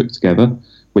socialise. They cook together.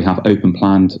 We have open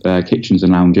planned kitchens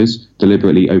and lounges,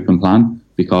 deliberately open plan,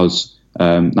 because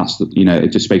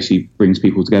it just basically brings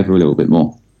people together a little bit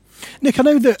more. Nick, I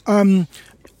know that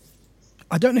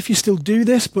I don't know if you still do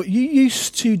this, but you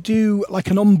used to do like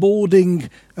an onboarding,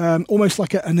 almost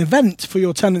like an event for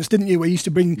your tenants, didn't you? Where you used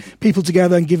to bring people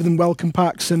together and give them welcome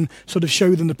packs and sort of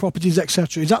show them the properties,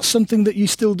 etc. Is that something that you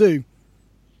still do?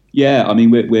 Yeah, I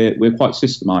mean, we're quite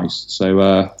systemised.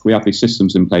 So we have these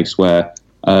systems in place where,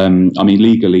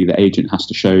 legally, the agent has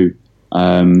to show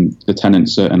the tenant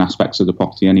certain aspects of the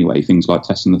property anyway, things like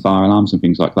testing the fire alarms and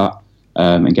things like that,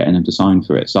 and getting them to sign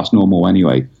for it. So that's normal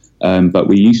anyway. But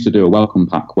we used to do a welcome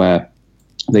pack where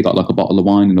they got like a bottle of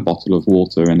wine and a bottle of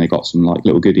water, and they got some like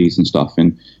little goodies and stuff.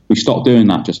 And we stopped doing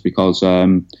that just because,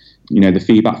 the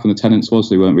feedback from the tenants was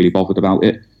they weren't really bothered about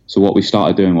it. So what we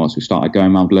started doing was we started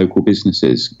going around local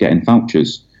businesses, getting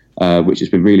vouchers, which has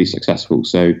been really successful.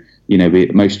 So, I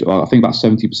think about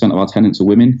 70% of our tenants are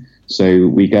women. So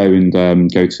we go and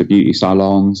go to beauty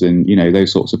salons and,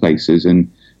 those sorts of places.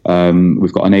 And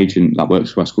we've got an agent that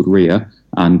works for us called Ria,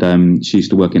 and she used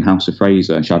to work in House of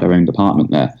Fraser. She had her own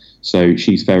department there. So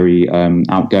she's very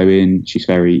outgoing. She's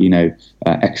very,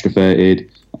 extroverted.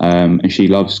 And she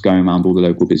loves going around all the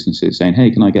local businesses saying,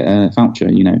 hey, can I get a voucher,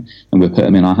 and we'll put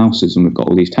them in our houses, and we've got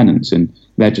all these tenants, and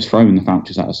they're just throwing the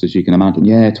vouchers at us, as you can imagine.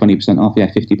 Yeah, 20% off,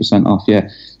 yeah, 50% off, yeah.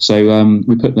 So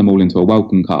we put them all into a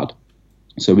welcome card.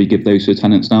 So we give those to the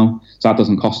tenants now. So that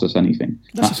doesn't cost us anything.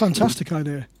 That's a fantastic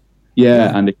idea.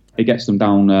 Yeah, and it gets them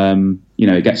down,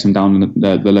 it gets them down in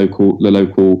the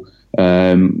local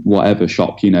whatever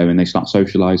shop, and they start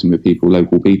socialising with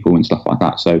local people and stuff like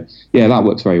that. So, yeah, that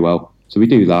works very well. So we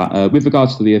do that. With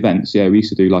regards to the events, yeah, we used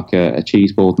to do like a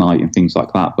cheese board night and things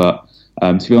like that. But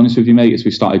to be honest with you, mate, as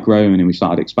we started growing and we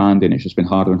started expanding, it's just been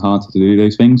harder and harder to do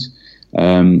those things.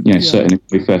 Certainly when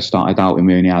we first started out and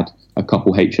we only had a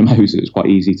couple HMOs, it was quite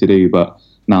easy to do. But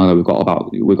now that we've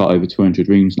got over 200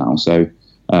 rooms now. So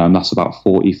that's about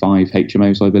 45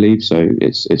 HMOs, I believe. So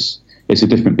it's a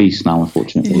different beast now,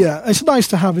 unfortunately. Yeah, it's nice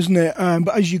to have, isn't it?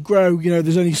 But as you grow,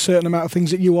 there's only a certain amount of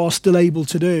things that you are still able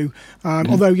to do.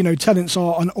 Although, tenants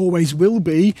are and always will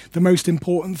be the most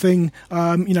important thing,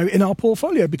 in our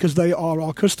portfolio, because they are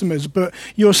our customers. But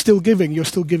you're still giving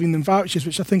them vouchers,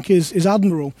 which I think is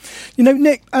admirable.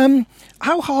 Nick,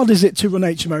 how hard is it to run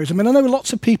HMOs? I mean, I know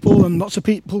lots of people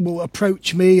will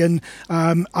approach me and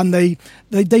they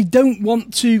don't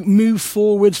want to move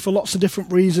forwards for lots of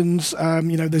different reasons.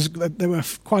 There were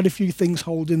quite a few things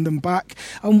holding them back,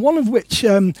 and one of which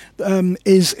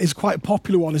is quite a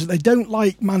popular one is that they don't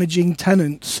like managing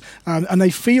tenants, and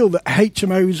they feel that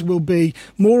HMOs will be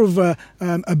more of a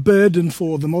burden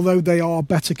for them, although they are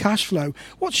better cash flow.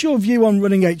 What's your view on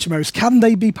running HMOs? Can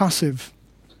they be passive?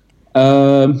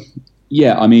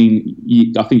 Yeah, I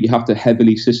mean, I think you have to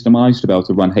heavily systemise to be able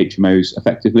to run HMOs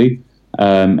effectively.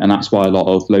 And that's why a lot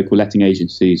of local letting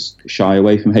agencies shy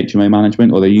away from HMO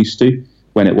management, or they used to.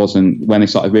 When they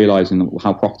started realising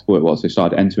how profitable it was, they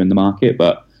started entering the market.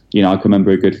 But I can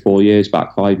remember a good 4 years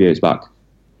back, 5 years back,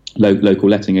 local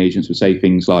letting agents would say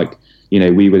things like,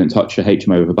 we wouldn't touch a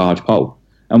HMO with a barge pole.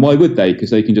 And why would they? Because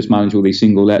they can just manage all these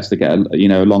single lets to get a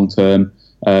long-term,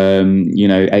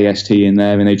 AST in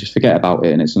there, and they just forget about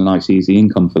it, and it's a nice, easy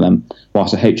income for them.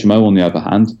 Whilst a HMO, on the other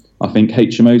hand, I think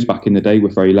HMOs back in the day were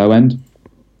very low end.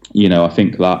 I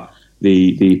think that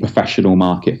the professional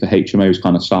market for HMOs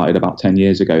kind of started about 10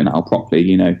 years ago now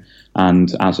properly,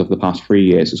 and as of the past 3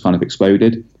 years, it's kind of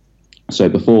exploded. So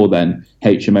before then,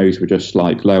 HMOs were just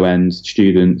like low-end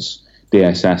students,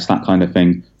 DSS, that kind of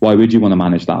thing. Why would you want to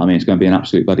manage that? I mean, it's going to be an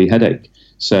absolute bloody headache.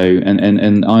 So,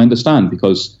 and I understand,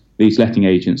 because these letting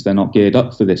agents, they're not geared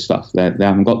up for this stuff. They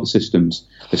haven't got the systems.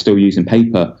 They're still using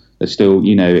paper. They're still,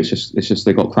 it's just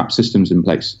they've got crap systems in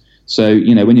place. So,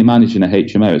 when you're managing a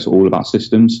HMO, it's all about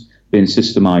systems. Being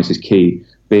systemized is key.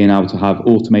 Being able to have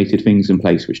automated things in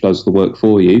place which does the work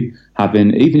for you.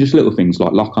 Having even just little things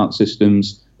like lockout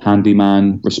systems,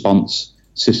 handyman, response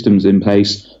systems in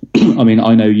place. I mean,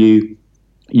 I know you,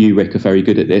 Rick, are very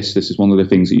good at this. This is one of the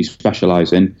things that you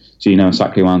specialise in, so you know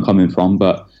exactly where I'm coming from.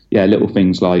 But yeah, little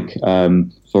things like,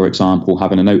 for example,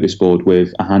 having a notice board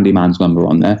with a handyman's number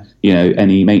on there.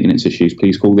 Any maintenance issues,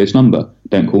 please call this number.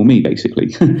 Don't call me,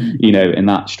 basically. And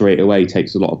that straight away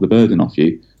takes a lot of the burden off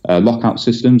you. Lockout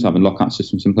systems, having lockout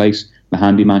systems in place. The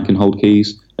handyman can hold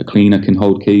keys. A cleaner can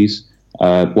hold keys.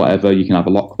 Whatever, you can have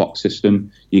a lockbox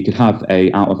system. You could have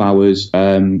a out of hours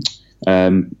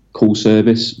call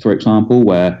service, for example,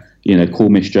 where call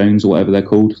Miss Jones or whatever they're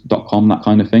called, .com, that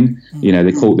kind of thing.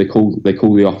 They call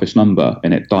the office number,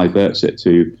 and it diverts it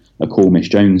to a call Miss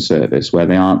Jones service, where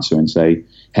they answer and say,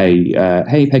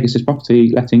 hey Pegasus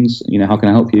Property Lettings, how can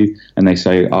I help you? And they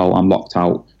say, oh, I'm locked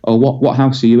out. Oh, what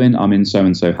house are you in? I'm in so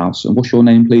and so house. And what's your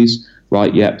name, please?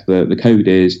 Right, yep, the code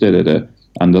is da da da.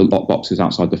 And the lockbox is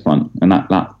outside the front, and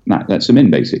that lets them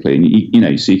in, basically.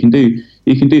 And so you can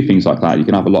do things like that. You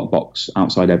can have a lockbox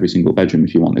outside every single bedroom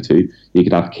if you wanted to. You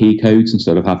could have key codes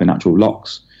instead of having actual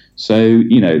locks. So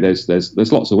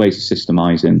there's lots of ways of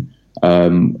systemizing.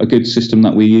 A good system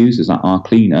that we use is that our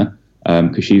cleaner,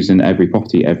 because she's in every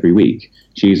property every week,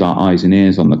 she's our eyes and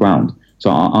ears on the ground. So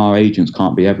our agents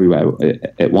can't be everywhere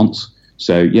at once.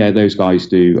 So yeah, those guys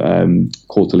do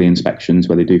quarterly inspections,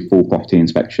 where they do full property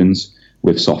inspections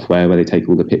with software, where they take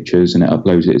all the pictures and it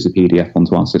uploads it as a PDF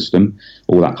onto our system,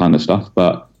 all that kind of stuff.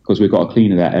 But because we've got a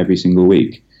cleaner there every single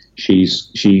week, she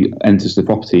enters the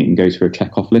property and goes for a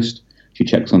check-off list. She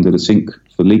checks under the sink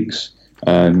for leaks.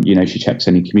 She checks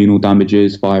any communal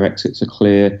damages, fire exits are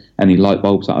clear, any light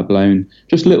bulbs that are blown,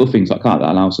 just little things like that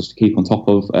allows us to keep on top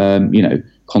of,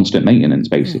 constant maintenance,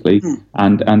 basically.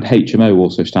 And HMO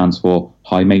also stands for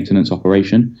high maintenance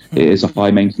operation. It is a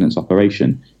high maintenance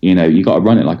operation. You got to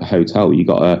run it like a hotel. You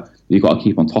got to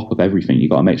keep on top of everything. You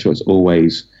got to make sure it's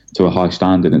always to a high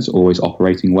standard and it's always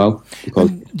operating well. Because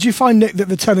do you find, Nick, that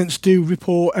the tenants do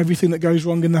report everything that goes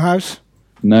wrong in the house?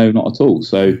 No, not at all.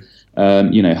 So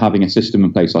having a system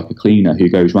in place like a cleaner who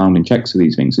goes round and checks for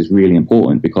these things is really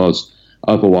important, because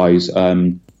otherwise,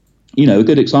 a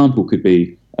good example could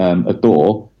be a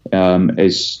door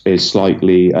is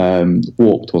slightly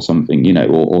warped or something,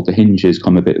 or the hinges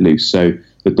come a bit loose. So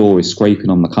the door is scraping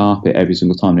on the carpet every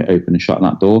single time they open and shut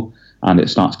that door, and it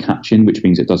starts catching, which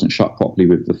means it doesn't shut properly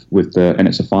and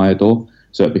it's a fire door.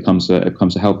 So it becomes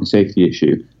a health and safety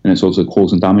issue, and it's also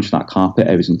causing damage to that carpet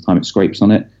every single time it scrapes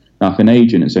on it. Now, if an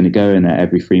agent is only going there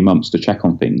every 3 months to check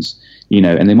on things,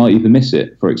 and they might even miss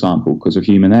it, for example, because of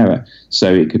human error.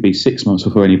 So it could be 6 months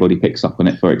before anybody picks up on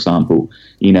it, for example,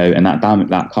 and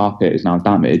that carpet is now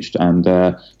damaged. And do you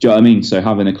know what I mean? So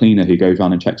having a cleaner who goes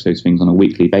around and checks those things on a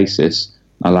weekly basis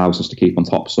allows us to keep on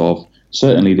top of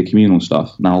certainly the communal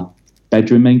stuff. Now,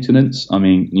 bedroom maintenance, I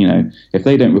mean, if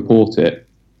they don't report it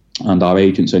and our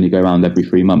agents only go around every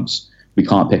 3 months, we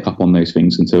can't pick up on those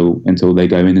things until they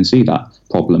go in and see that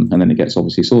problem, and then it gets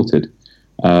obviously sorted.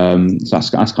 So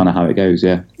that's kind of how it goes,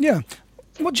 yeah. Yeah.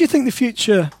 What do you think the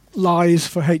future lies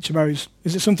for HMOs?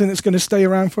 Is it something that's going to stay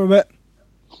around for a bit?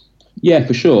 Yeah,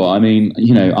 for sure. I mean,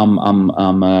 I'm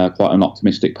quite an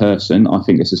optimistic person. I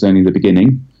think this is only the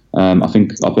beginning. I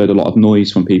think I've heard a lot of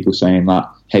noise from people saying that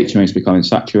HMOs is becoming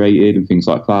saturated and things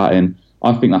like that, and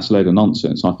I think that's a load of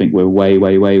nonsense. I think we're way,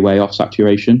 way, way, way off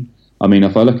saturation. I mean,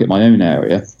 if I look at my own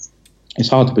area, it's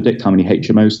hard to predict how many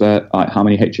HMOs how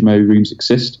many HMO rooms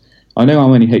exist. I know how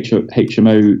many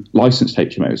HMO licensed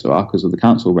HMOs there are because of the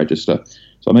council register,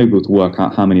 so I'm able to work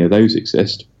out how many of those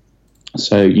exist.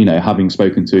 So, having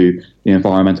spoken to the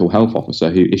environmental health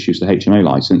officer who issues the HMO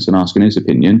license and asking his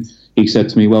opinion, he said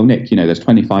to me, well, Nick, there's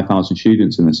 25,000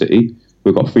 students in the city.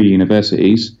 We've got 3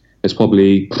 universities. There's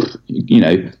probably,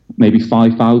 maybe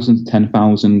 5,000 to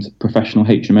 10,000 professional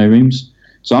HMO rooms.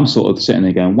 So I'm sort of sitting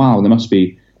there going, wow, there must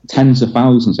be tens of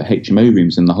thousands of HMO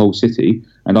rooms in the whole city,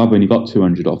 and I've only got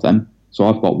 200 of them. So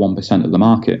I've got 1% of the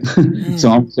market. So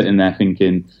I'm sitting there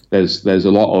thinking there's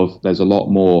a lot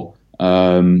more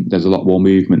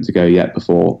movement to go yet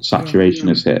before saturation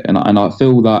has hit. And I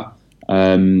feel that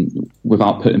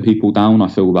without putting people down, I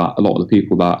feel that a lot of the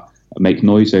people that make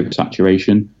noise over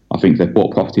saturation, I think they've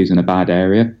bought properties in a bad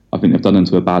area. I think they've done them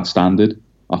to a bad standard.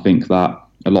 I think that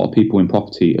a lot of people in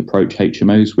property approach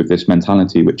HMOs with this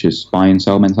mentality, which is buy and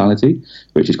sell mentality,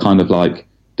 which is kind of like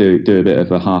do a bit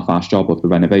of a half-assed job of the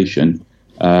renovation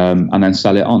and then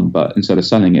sell it on. But instead of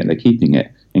selling it, they're keeping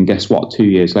it. And guess what? 2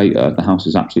 years later, the house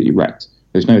is absolutely wrecked.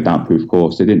 There's no damp-proof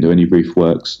course. They didn't do any roof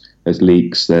works. There's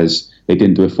leaks. They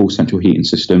didn't do a full central heating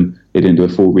system. They didn't do a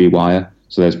full rewire.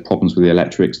 So there's problems with the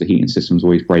electrics. The heating system's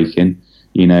always breaking.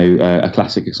 You know, a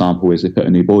classic example is they put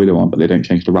a new boiler on, but they don't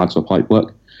change the rads or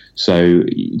pipework. So,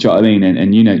 do you know what I mean?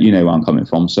 And you know where I'm coming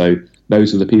from. So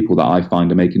those are the people that I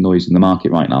find are making noise in the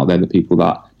market right now. They're the people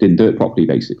that didn't do it properly,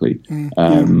 basically.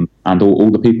 And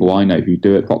all the people I know who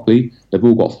do it properly, they've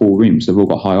all got full rooms. They've all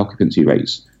got high occupancy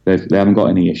rates. They haven't got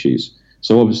any issues.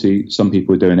 So obviously, some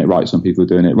people are doing it right, some people are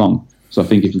doing it wrong. So I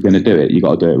think if you're going to do it, you've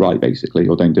got to do it right, basically,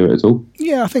 or don't do it at all.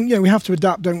 Yeah, I think we have to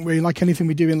adapt, don't we? Like anything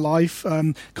we do in life,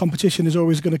 competition is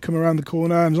always going to come around the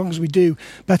corner. And as long as we do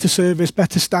better service,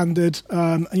 better standard,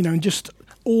 and just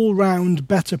all-round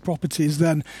better properties,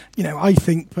 then I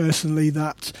think personally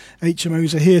that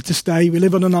HMOs are here to stay. We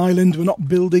live on an island. We're not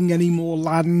building any more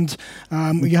land.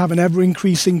 We have an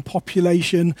ever-increasing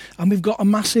population, and we've got a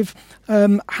massive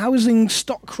housing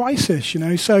stock crisis.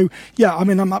 So yeah,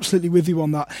 I'm absolutely with you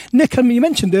on that. Nick, you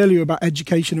mentioned earlier about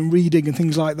education and reading and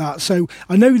things like that. So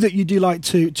I know that you do like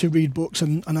to read books,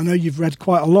 and I know you've read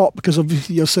quite a lot because of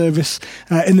your service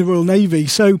in the Royal Navy.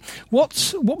 So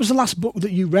what was the last book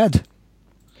that you read?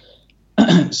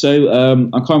 So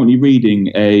I'm currently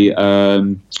reading a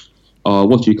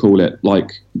what do you call it?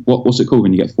 Like what's it called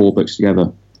when you get 4 books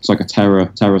together? It's like a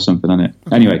terror something, isn't it?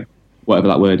 Anyway, whatever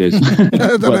that word is.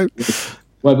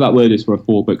 Whatever that word is for a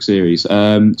 4-book series. So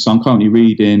I'm currently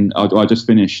reading. I just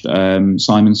finished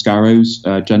Simon Scarrow's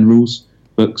Generals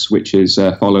books, which is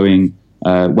following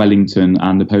Wellington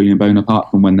and Napoleon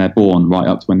Bonaparte from when they're born right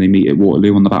up to when they meet at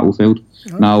Waterloo on the battlefield.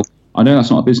 Oh. Now, I know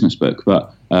that's not a business book,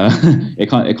 but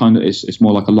it's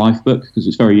more like a life book because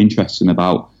it's very interesting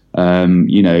about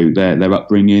their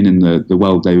upbringing and the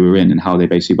world they were in and how they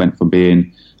basically went from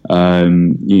being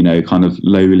kind of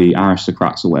lowly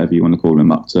aristocrats or whatever you want to call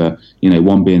them up to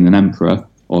one being an emperor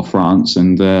of France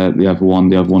and the other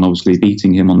one obviously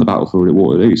beating him on the battlefield at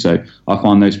Waterloo. So I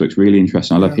find those books really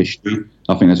interesting. I love history.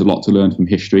 I think there's a lot to learn from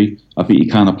history. I think you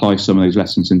can apply some of those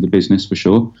lessons into business for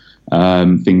sure.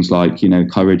 Things like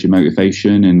courage and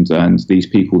motivation and these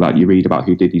people that you read about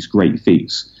who did these great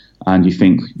feats, and you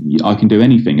think I can do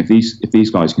anything. If these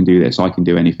guys can do this, I can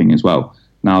do anything as well.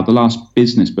 Now, the last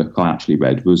business book I actually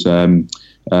read was the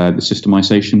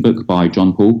Systemization book by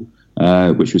John Paul,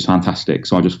 which was fantastic.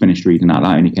 So I just finished reading that.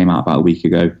 That only came out about a week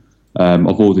ago.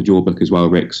 I've ordered your book as well,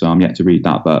 Rick, so I'm yet to read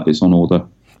that, but it's on order.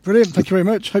 Brilliant. Thank you very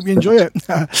much. Hope you enjoy it.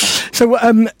 So,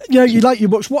 you like your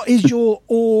books. What is your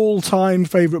all-time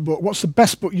favourite book? What's the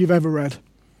best book you've ever read?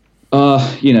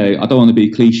 I don't want to be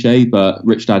cliche, but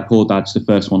Rich Dad, Poor Dad's the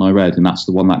first one I read, and that's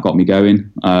the one that got me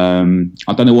going. I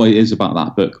don't know what it is about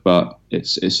that book, but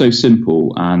it's so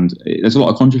simple, and there's a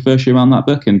lot of controversy around that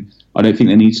book, and I don't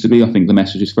think there needs to be. I think the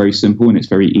message is very simple and it's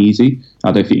very easy.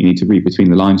 I don't think you need to read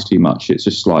between the lines too much. It's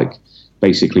just like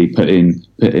basically putting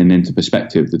into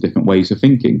perspective the different ways of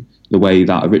thinking, the way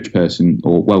that a rich person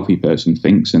or wealthy person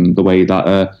thinks and the way that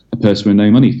a person with no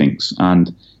money thinks.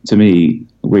 And to me,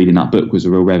 reading that book was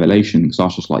a real revelation because I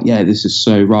was just like, yeah, this is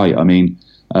so right. I mean,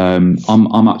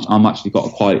 I'm actually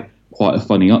got quite a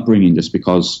funny upbringing just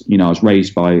because, I was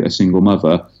raised by a single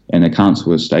mother in a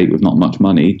council estate with not much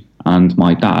money. And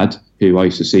my dad, who I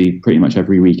used to see pretty much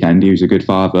every weekend, he was a good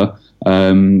father.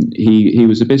 He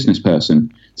was a business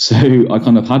person. So I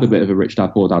kind of had a bit of a rich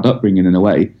dad, poor dad upbringing in a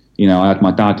way. I had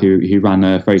my dad who ran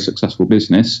a very successful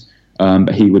business,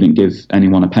 but he wouldn't give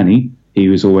anyone a penny. He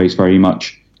was always very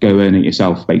much go earn it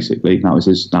yourself, basically. That was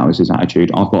his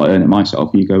attitude. I've got to earn it myself.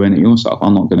 You go earn it yourself.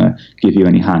 I'm not going to give you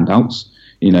any handouts.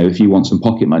 If you want some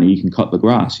pocket money, you can cut the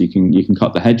grass, you can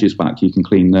cut the hedges back, you can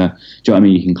clean do you know what I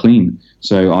mean? You can clean.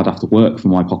 So I'd have to work for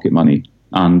my pocket money.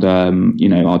 And,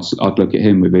 I'd look at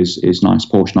him with his nice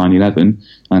Porsche 911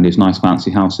 and his nice fancy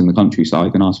house in the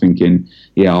countryside. And I was thinking,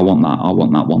 yeah, I want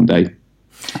that one day.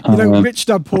 Rich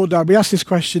Dad, Poor Dad, we asked this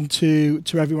question to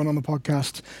everyone on the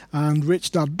podcast, and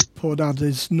Rich Dad, Poor Dad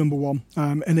is number one.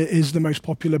 And it is the most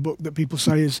popular book that people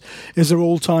say is their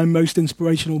all-time most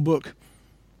inspirational book.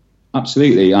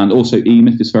 Absolutely. And also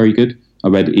E-Myth is very good. I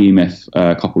read E-Myth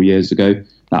a couple of years ago.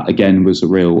 That again was a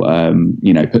real,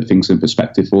 put things in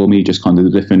perspective for me. Just kind of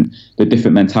the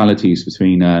different mentalities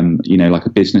between, like a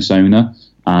business owner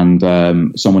and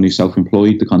someone who's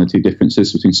self-employed. The kind of two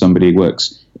differences between somebody who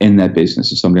works in their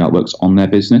business and somebody that works on their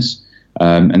business.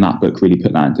 And that book really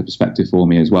put that into perspective for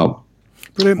me as well.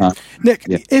 Brilliant. Nick,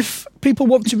 if people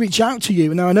want to reach out to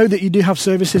you, now I know that you do have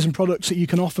services and products that you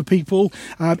can offer people.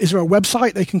 Is there a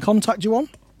website they can contact you on?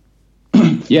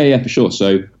 Yeah, for sure.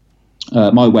 So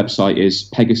my website is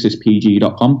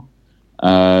pegasuspg.com.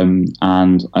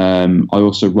 And I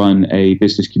also run a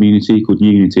business community called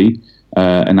Unity,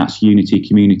 and that's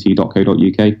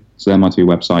unitycommunity.co.uk. So they're my two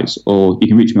websites. Or you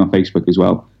can reach me on Facebook as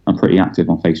well. I'm pretty active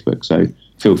on Facebook, so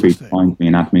feel free to find me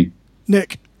and add me.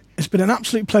 Nick, it's been an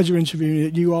absolute pleasure interviewing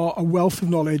you. You are a wealth of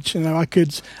knowledge. I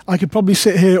could probably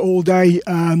sit here all day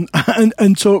and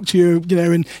talk to you,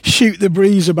 and shoot the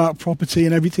breeze about property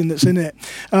and everything that's in it.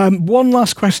 One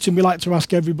last question we like to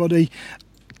ask everybody: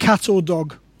 cat or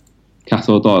dog? Cat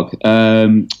or dog?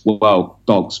 Well,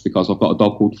 dogs, because I've got a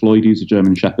dog called Floyd, who's a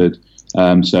German Shepherd.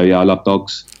 So yeah, I love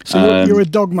dogs. So you're a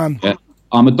dog man. Yeah.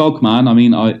 I'm a dog man. I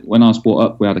mean, when I was brought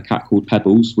up, we had a cat called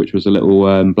Pebbles, which was a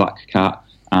little black cat.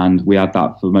 And we had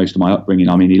that for most of my upbringing.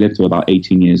 I mean, he lived to about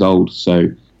 18 years old, so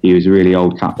he was a really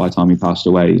old cat by the time he passed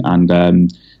away. And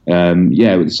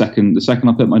the second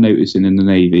I put my notice in the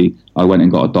Navy, I went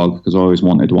and got a dog because I always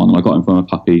wanted one, and I got him from a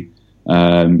puppy.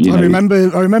 I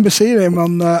remember seeing him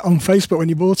on Facebook when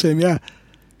you bought him.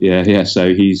 Yeah.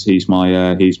 So he's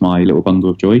my little bundle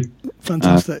of joy.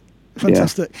 Fantastic.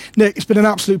 Nick, it's been an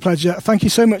absolute pleasure. Thank you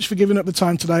so much for giving up the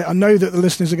time today. I know that the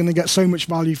listeners are going to get so much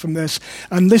value from this.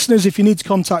 And listeners, if you need to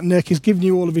contact Nick, he's given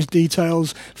you all of his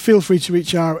details. Feel free to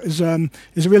reach out. He's a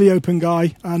really open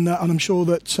guy, and I'm sure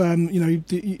that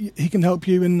he can help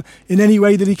you in any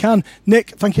way that he can.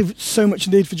 Nick, thank you so much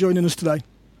indeed for joining us today.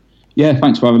 Yeah,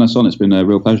 thanks for having us on. It's been a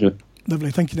real pleasure.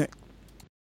 Lovely. Thank you, Nick.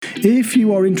 If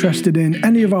you are interested in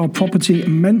any of our property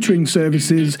mentoring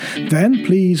services, then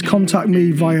please contact me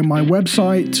via my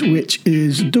website, which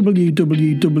is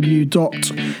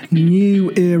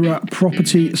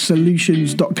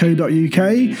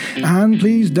www.newerapropertysolutions.co.uk. And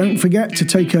please don't forget to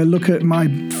take a look at my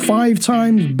 5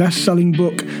 times best-selling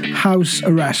book, House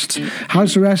Arrest.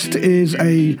 House Arrest is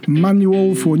a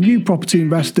manual for new property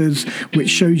investors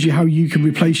which shows you how you can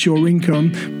replace your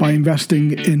income by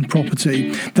investing in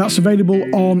property. That's available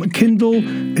on Kindle,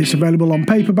 it's available on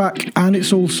paperback, and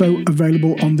it's also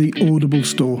available on the Audible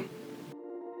store.